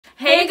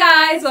Hey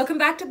guys, welcome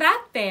back to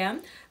Bat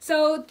Fam.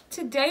 So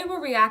today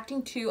we're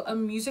reacting to a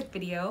music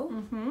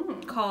video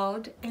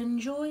called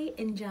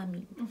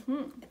Enjaami.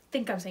 I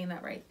think I'm saying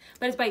that right,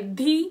 but it's by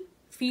Dhee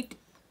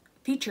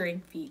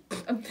featuring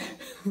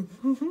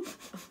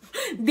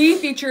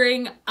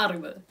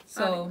Arivu.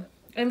 So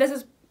and this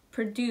is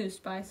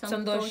produced by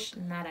Santosh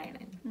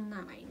Narayanan.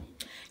 Narayanan.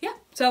 Yeah,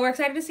 so we're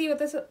excited to see what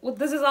this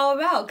is all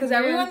about because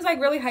everyone's like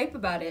really hype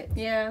about it.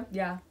 Yeah.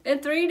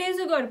 And 3 days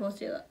ago I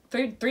posted that.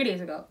 Three days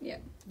ago. Yeah.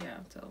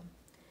 So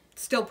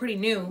still pretty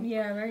new.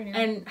 Yeah, very new.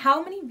 And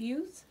how many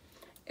views?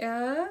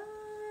 3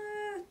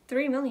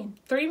 million.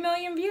 3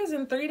 million views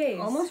in 3 days.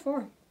 Almost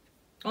 4.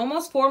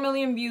 Almost 4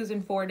 million views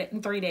in 3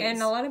 days.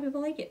 And a lot of people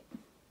like it.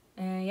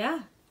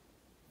 Yeah.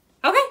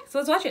 Okay, so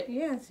let's watch it.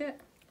 Yeah, that's it.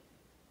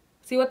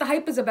 See what the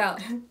hype is about.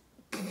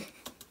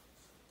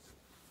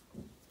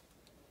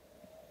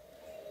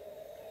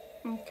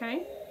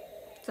 Okay.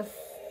 It's a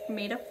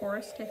made-up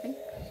forest, I think.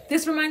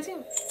 This reminds me.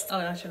 Oh,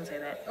 I shouldn't say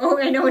that. Oh,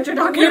 I know what you're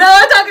talking You about. know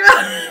what I'm talking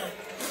about.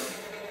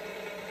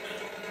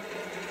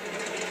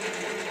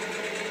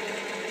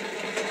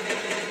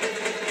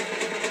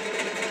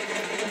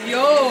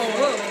 Yo.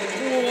 Whoa.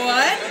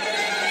 What?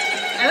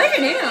 I like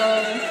her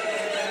nails.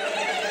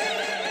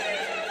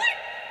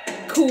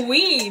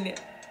 Queen.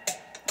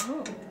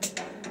 Oh.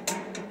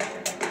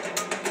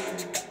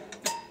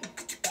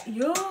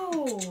 Yo.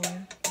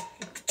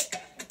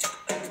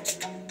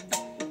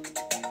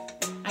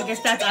 I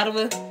guess that's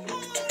Arivu.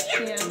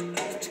 Yeah.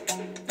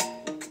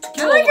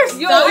 Yo, I like her style.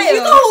 Yo,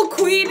 she's the whole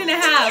queen and a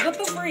half. What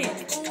the freak?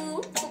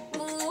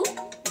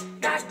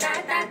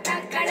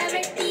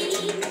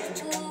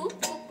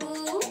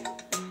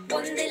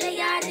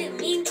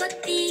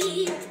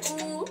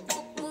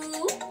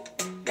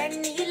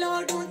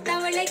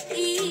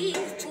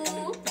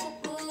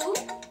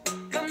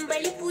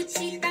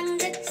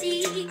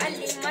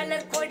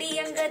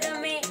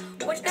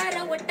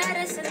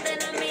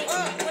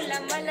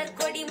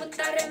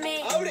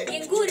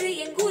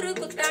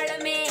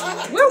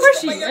 Where was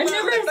she? I've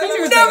never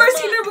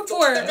seen her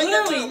before.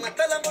 Literally.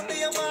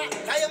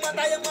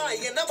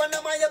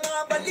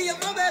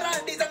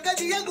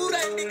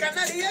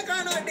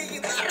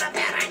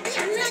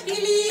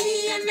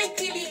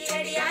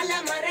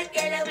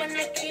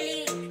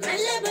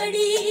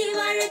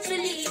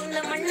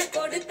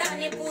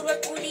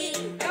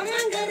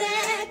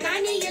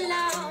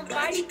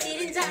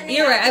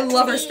 You're right, I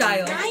love her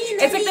style.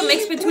 It's like the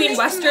mix between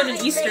Western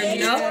and Eastern, you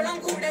know?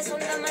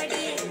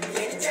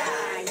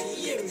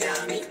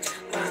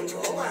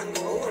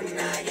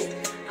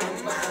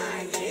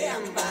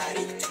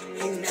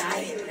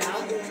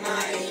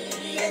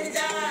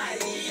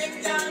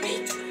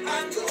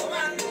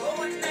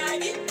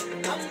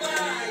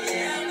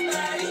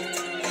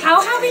 How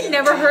have we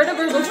never heard of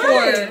her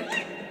before?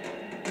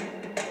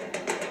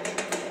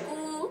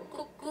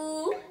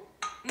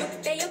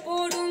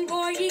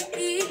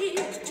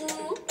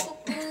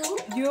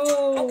 Yo.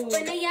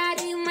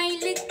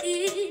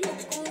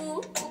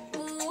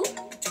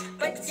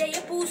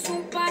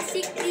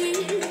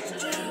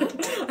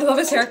 I love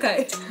his haircut.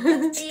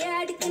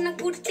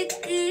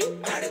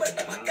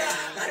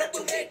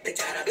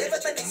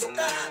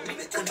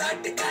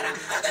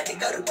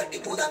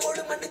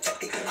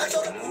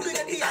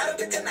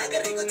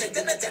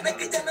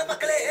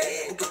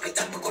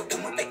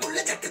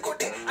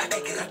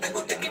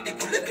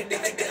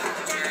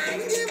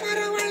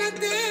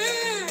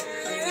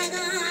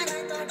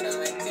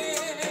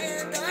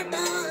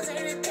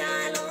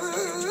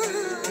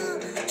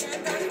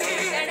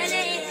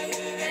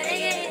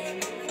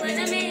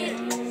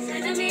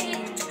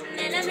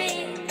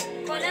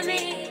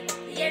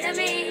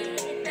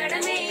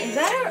 Is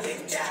that her?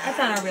 That's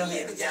not her real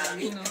name.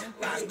 No.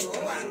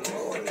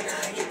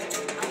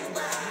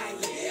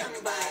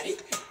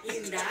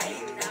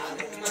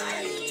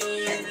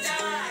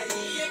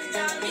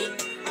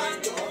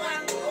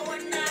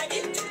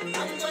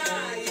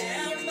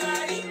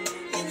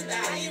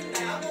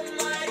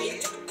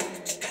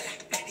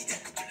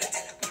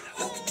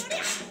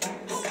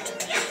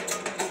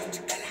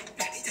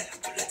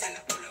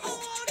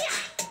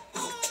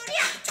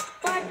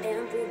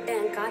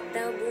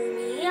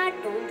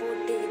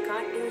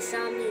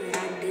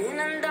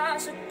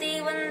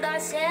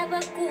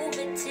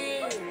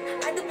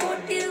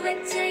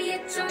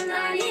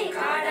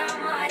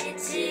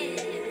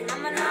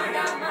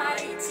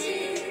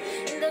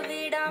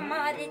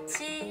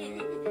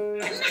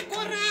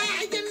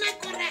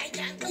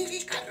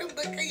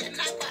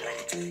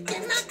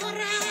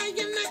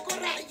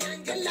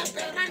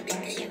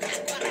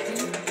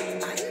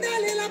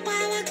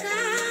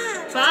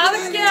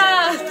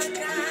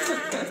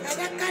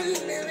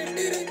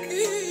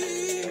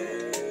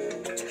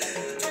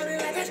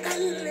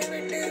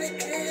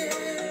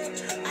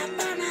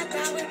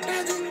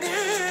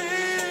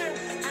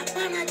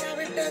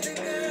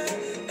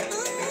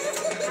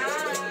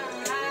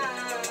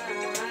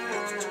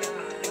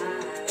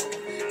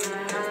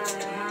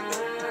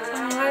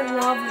 I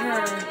love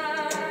her.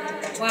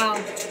 Wow.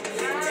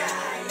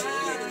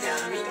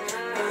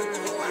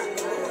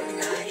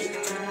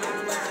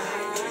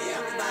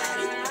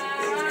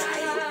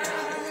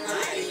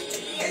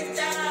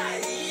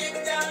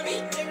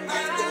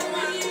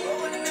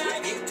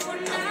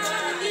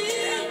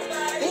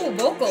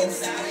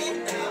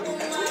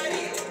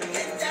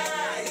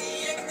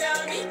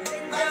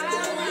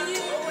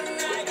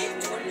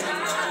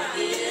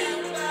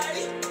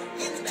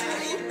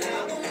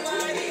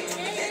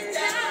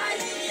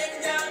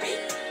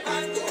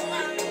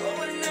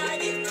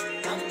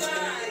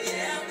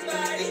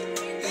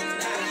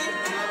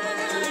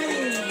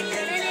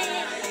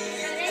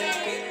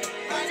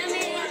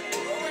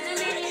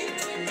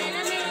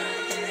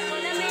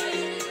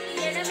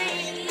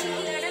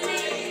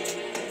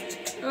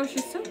 Oh,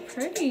 she's so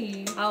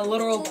pretty. A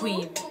literal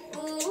queen.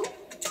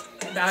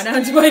 Bow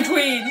down to my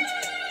queen.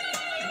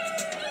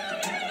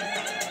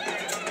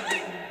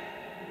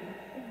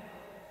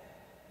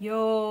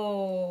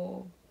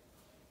 Yo.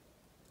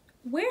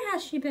 Where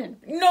has she been?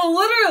 No,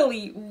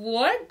 literally.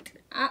 What?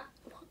 I'm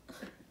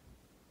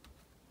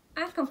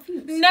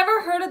confused.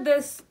 Never heard of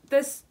this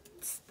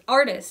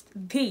artist,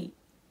 Dhee.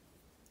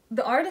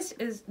 The artist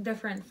is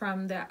different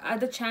from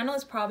the channel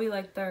is probably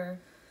like their,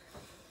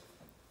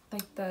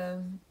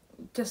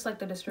 just like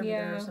the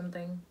distributor or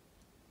something.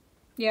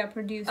 Yeah,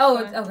 producer. Oh,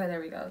 okay, there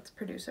we go. It's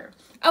producer.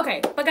 Okay,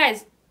 but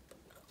guys,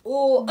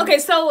 okay,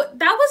 so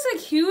that was a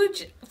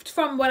huge,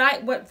 from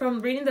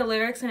from reading the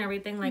lyrics and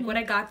everything, like what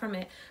I got from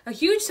it, a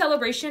huge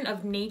celebration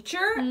of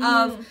nature,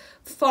 of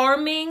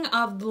farming,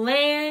 of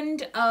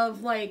land,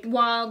 of like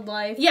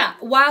wildlife. Yeah,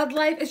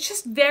 wildlife. It's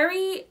just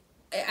very,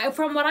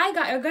 from what I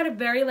got a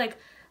very like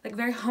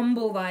very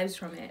humble vibes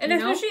from it. And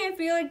especially I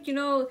feel like, you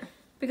know,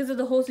 because of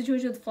the whole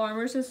situation with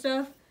farmers and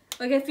stuff,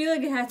 like I feel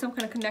like it had some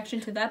kind of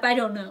connection to that, but I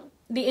don't know.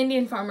 The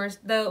Indian farmers,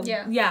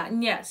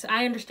 yes,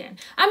 I understand.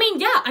 I mean,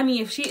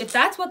 if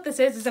that's what this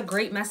is, it's a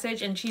great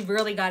message, and she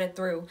really got it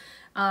through.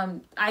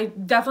 I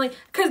definitely,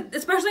 because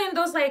especially in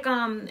those like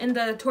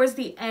towards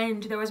the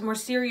end, there was more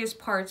serious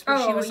parts where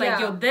she was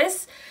like, yo,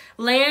 this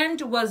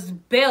land was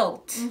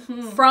built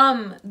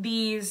from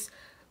these,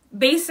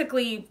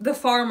 basically the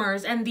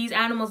farmers and these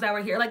animals that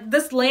were here. Like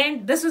this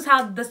land, this is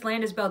how this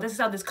land is built. This is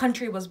how this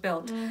country was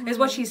built. Is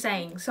what she's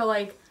saying. So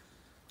like,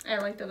 I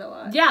liked that a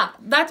lot. Yeah,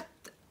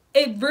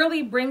 it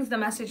really brings the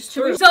message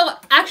through. So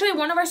actually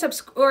one of our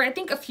I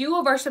think a few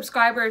of our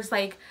subscribers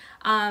like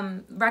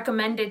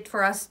recommended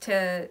for us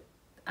to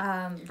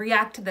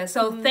react to this.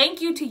 So thank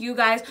you to you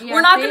guys. Yeah,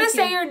 we're not gonna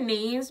say your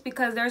names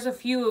because there's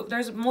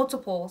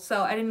multiple,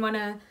 so I don't want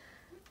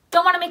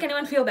to make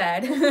anyone feel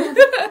bad.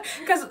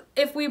 Because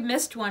if we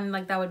missed one,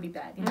 like that would be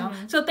bad, you know?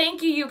 So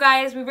thank you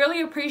guys. We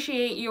really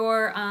appreciate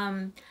your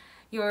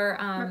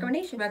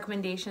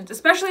recommendations,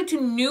 especially to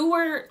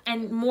newer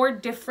and more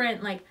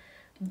different like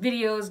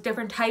videos,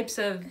 different types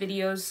of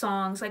videos,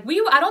 songs. Like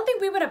I don't think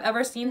we would have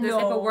ever seen this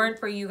if it weren't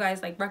for you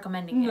guys like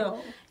recommending it.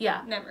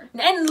 Yeah, never.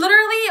 And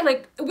literally,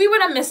 like we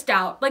would have missed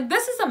out. Like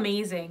this is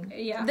amazing.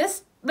 Yeah,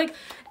 this like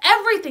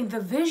everything, the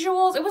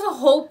visuals. It was a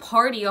whole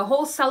party, a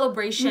whole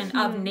celebration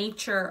of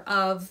nature,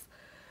 of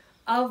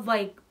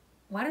like,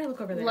 why did I look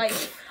over there?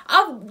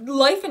 Of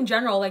life in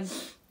general. Like,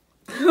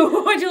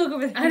 why'd you look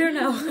over there? I don't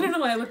know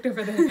why I looked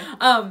over there.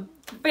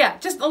 But yeah,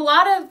 just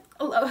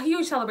a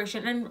huge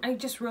celebration, and I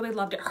just really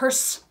loved it. Her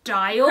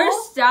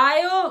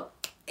style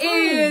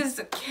is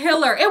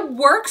killer. It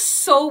works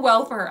so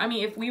well for her. I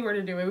mean, if we were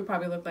to do it, we'd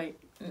probably look like,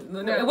 it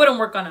wouldn't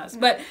work on us,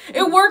 but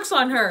it works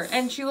on her,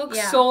 and she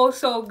looks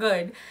so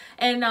good.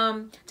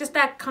 And just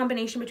that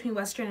combination between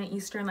Western and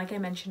Eastern, like I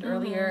mentioned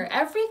earlier,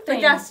 everything.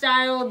 Like that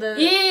style,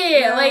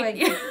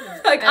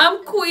 like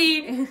I'm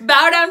queen,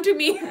 bow down to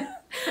me.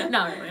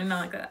 No,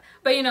 not like that.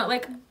 But you know,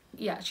 like,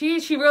 yeah,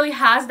 she really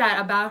has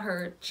that about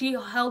her. She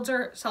holds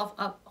herself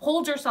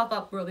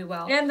up really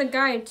well. And the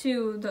guy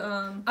too, the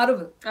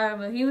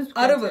Arivu, he was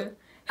Arivu.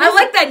 I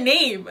like that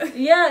name.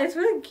 Yeah, it's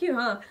really cute,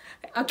 huh?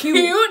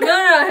 Cute? No,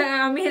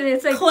 I mean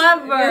it's like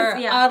clever.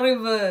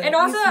 Arivu. And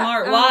also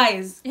smart,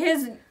 wise.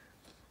 Did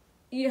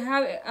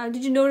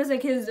you notice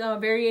like his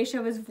variation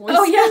of his voice?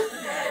 Oh yeah.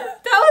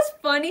 That was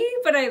funny,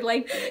 but I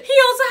liked it. He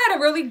also had a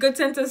really good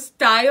sense of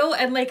style,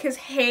 and like his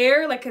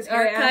hair, like his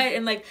haircut,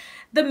 and like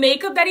the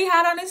makeup that he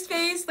had on his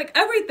face, like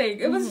everything.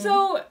 It was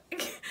so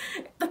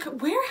like,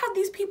 where have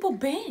these people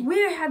been?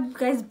 Where have you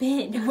guys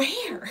been?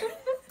 Where?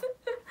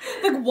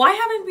 Like, why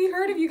haven't we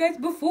heard of you guys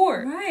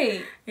before?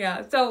 Right.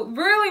 Yeah. So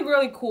really,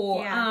 really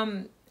cool. Yeah.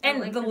 And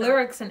like the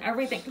lyrics and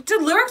everything. The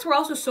lyrics were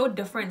also so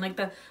different. Like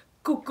the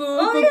cuckoo,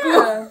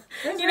 yeah.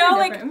 You know,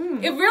 like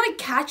it really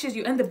catches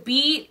you. And the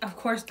beat, of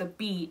course, the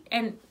beat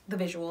and the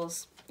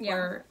visuals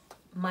were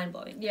mind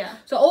blowing. Yeah.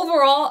 So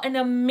overall, an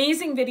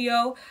amazing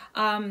video.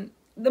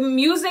 The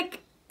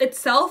music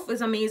itself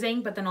is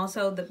amazing, but then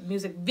also the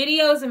music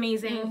video is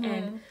amazing,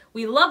 and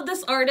we love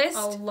this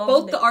artist,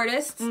 both the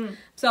artists.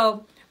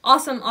 So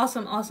awesome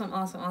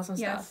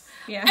stuff.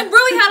 Yeah. And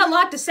really had a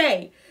lot to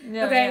say.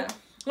 Okay. Yeah.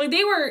 Like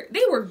they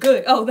were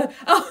good.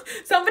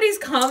 Somebody's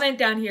comment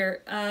down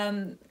here.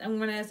 I'm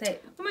gonna say,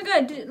 oh my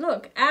god,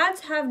 look,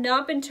 ads have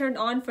not been turned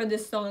on for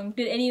this song.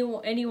 Did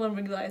anyone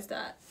realize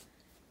that?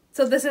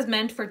 So this is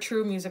meant for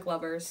true music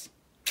lovers.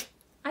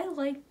 I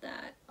like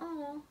that.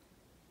 Oh.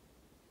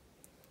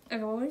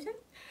 Okay, what were you saying?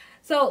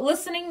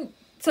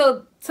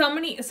 So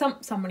somebody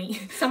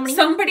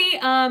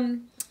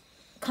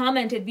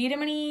commented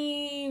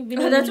Vitamini.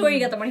 Oh, that's where you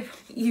get the money from.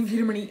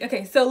 Vitamini.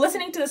 Okay, so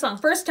listening to the song.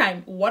 First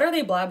time, what are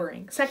they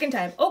blabbering? Second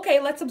time, okay,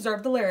 let's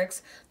observe the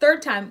lyrics.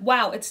 Third time,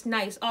 wow, it's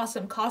nice,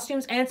 awesome,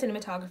 costumes and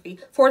cinematography.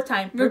 Fourth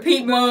time,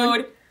 repeat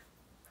mode.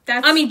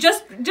 I mean,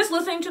 just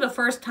listening to the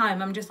first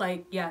time, I'm just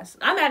like, yes,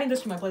 I'm adding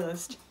this to my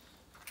playlist.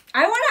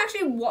 I want to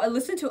actually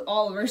listen to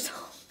all of her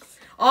songs.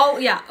 Oh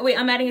yeah, wait,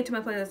 I'm adding it to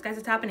my playlist, guys.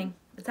 It's happening.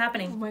 It's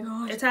happening. Oh my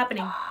god, it's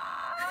happening.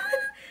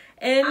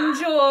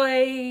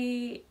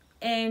 Enjoy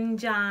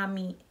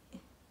Enjaami,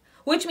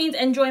 which means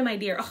enjoy, my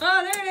dear.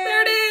 Oh, there it is.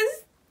 There it is.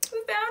 We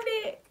found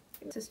it.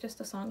 This is just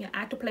a song. Yeah,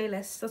 add to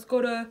playlist. Let's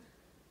go to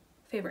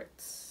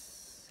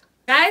favorites.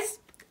 Guys,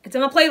 it's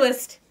in my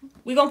playlist.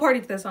 We gonna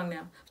party to this song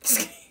now. Just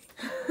kidding.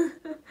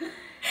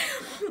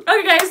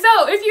 Okay, guys.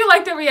 So if you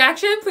liked the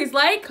reaction, please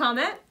like,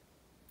 comment,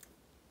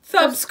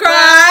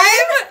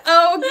 subscribe.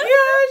 Oh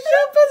gosh,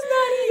 Shilpa's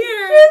not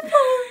here.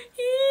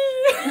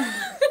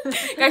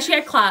 Guys, she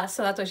had class,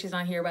 so that's why she's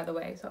not here, by the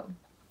way. So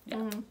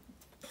yeah.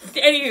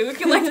 Anywho, if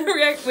you like the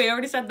react, we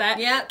already said that.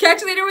 Yeah.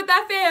 Catch you later with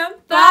that, fam.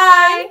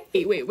 Bye.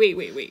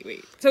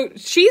 Wait. So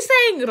she's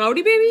saying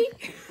Rowdy Baby?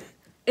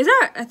 Is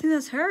that? I think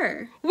that's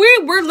her.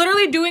 We're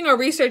literally doing our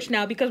research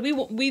now because this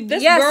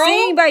girl.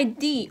 Singing by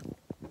Dhee.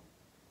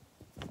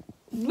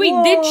 Wait,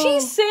 did she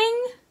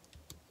sing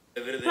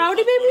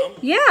Rowdy Baby?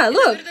 Yeah,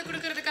 look.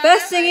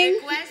 Best singing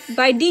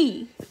by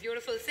Dhee.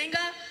 Beautiful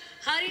singer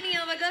Harini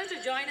Avagal to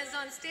join us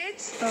on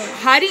stage. Oh,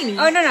 Harini.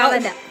 Oh no,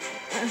 like that.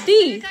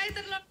 Dhee.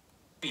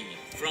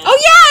 Oh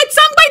yeah, it's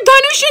sung by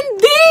Dhanush and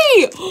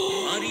Dhee.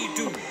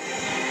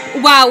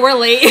 Wow, we're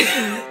late.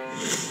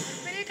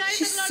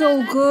 She's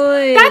so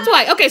good. That's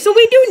why. Okay, so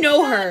we do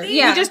know her.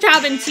 Yeah. We just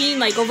haven't seen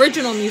like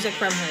original music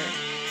from her.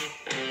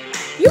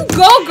 You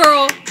go,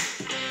 girl.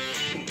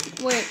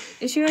 Wait,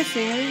 is she gonna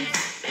sing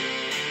this?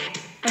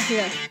 Oh, she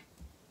does.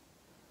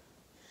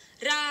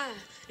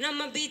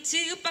 நம்ம beach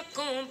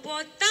பக்கம்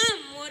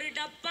போத்தாம் ஒரு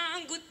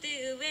டப்பாங்குத்து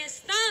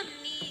வேஸ்தாம்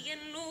நீ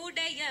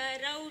என்னுடைய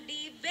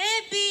rowdy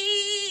baby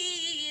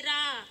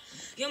raw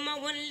you're my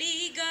only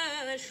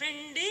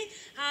girlfriend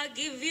I'll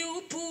give you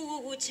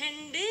poo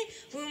chend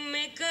we'll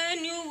make a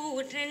new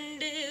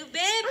trend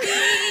baby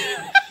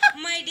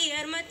my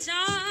dear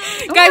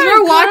machan. Guys,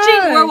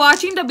 we're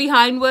watching the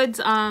Behind Woods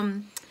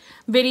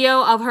video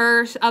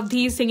of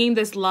Dhee singing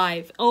this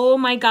live. Oh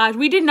my gosh,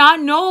 we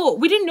didn't know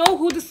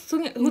who the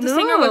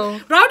singer was.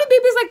 Rowdy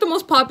Baby is like the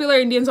most popular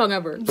Indian song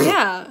ever.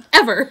 Yeah,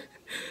 ever.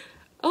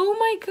 Oh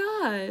my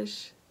gosh,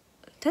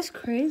 that's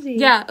crazy.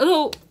 Yeah.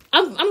 Oh,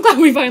 I'm glad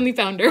we finally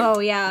found her. Oh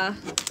yeah.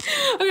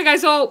 Okay,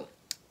 guys, so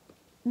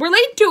we're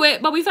late to it,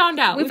 but we found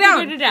out. We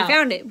figured it out. We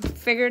found it.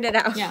 Figured it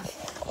out. Yeah.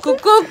 Go.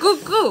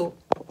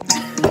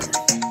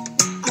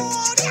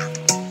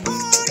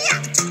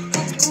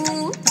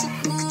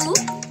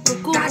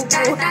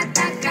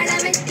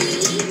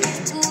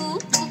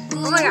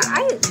 Oh my god,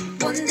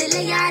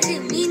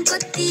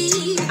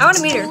 I want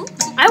to meet her.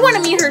 I want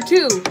to meet her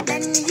too.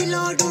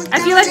 I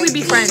feel like we'd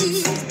be friends.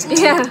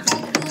 Yeah.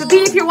 So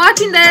Dhee, if you're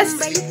watching this,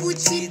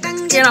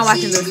 you're not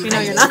watching this. You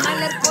know you're not.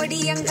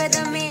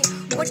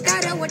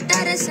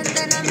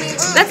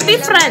 Let's be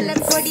friends.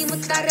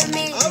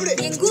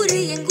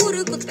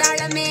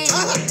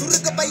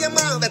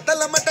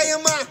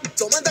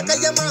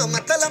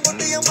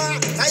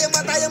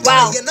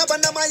 Wow.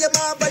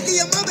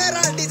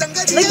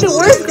 Like the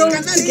words go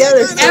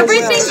together so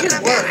everything well. just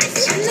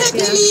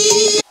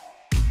works.